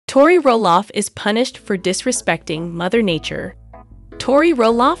Tori Roloff is punished for disrespecting Mother Nature. Tori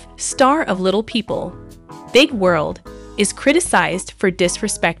Roloff, star of Little People, Big World, is criticized for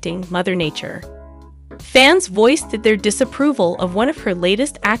disrespecting Mother Nature. Fans voiced their disapproval of one of her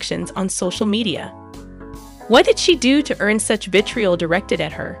latest actions on social media. What did she do to earn such vitriol directed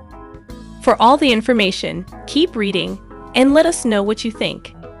at her? For all the information, keep reading and let us know what you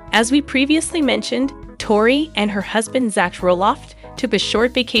think. As we previously mentioned, Tori and her husband Zach Roloff took a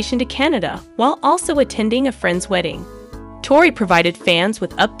short vacation to Canada while also attending a friend's wedding. Tori provided fans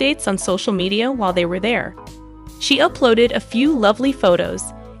with updates on social media while they were there. She uploaded a few lovely photos,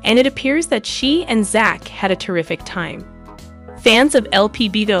 and it appears that she and Zach had a terrific time. Fans of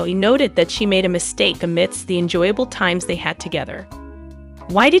LPBO noted that she made a mistake amidst the enjoyable times they had together.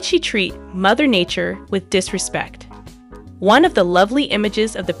 Why did she treat Mother Nature with disrespect? One of the lovely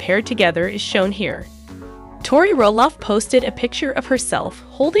images of the pair together is shown here. Tori Roloff posted a picture of herself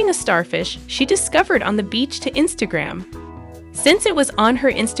holding a starfish she discovered on the beach to Instagram. Since it was on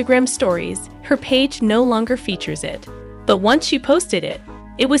her Instagram stories, her page no longer features it. But once she posted it,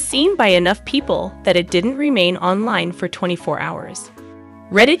 it was seen by enough people that it didn't remain online for 24 hours.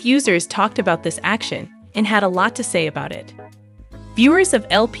 Reddit users talked about this action and had a lot to say about it. Viewers of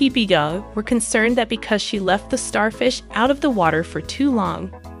LPBO were concerned that because she left the starfish out of the water for too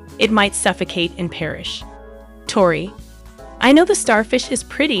long, it might suffocate and perish. Tori: I know the starfish is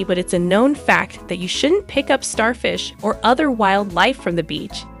pretty, but it's a known fact that you shouldn't pick up starfish or other wildlife from the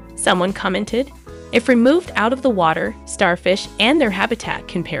beach, someone commented. If removed out of the water, starfish and their habitat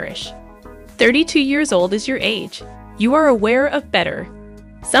can perish. 32 years old is your age. You are aware of better.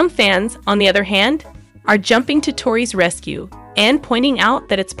 Some fans, on the other hand, are jumping to Tori's rescue and pointing out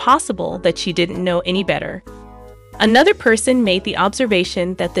that it's possible that she didn't know any better. Another person made the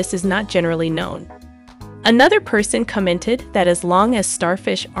observation that this is not generally known. Another person commented that as long as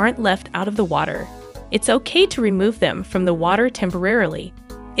starfish aren't left out of the water, it's okay to remove them from the water temporarily.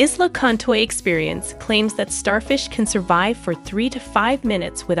 Isla Contoy Experience claims that starfish can survive for 3 to 5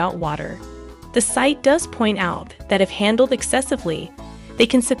 minutes without water. The site does point out that if handled excessively, they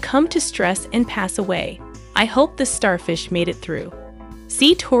can succumb to stress and pass away. I hope the starfish made it through.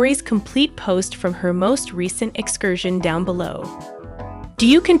 See Tori's complete post from her most recent excursion down below. Do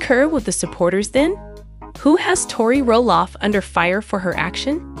you concur with the supporters then? Who has Tori Roloff under fire for her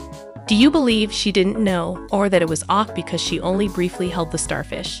action? Do you believe she didn't know or that it was off because she only briefly held the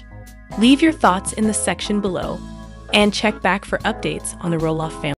starfish? Leave your thoughts in the section below and check back for updates on the Roloff family.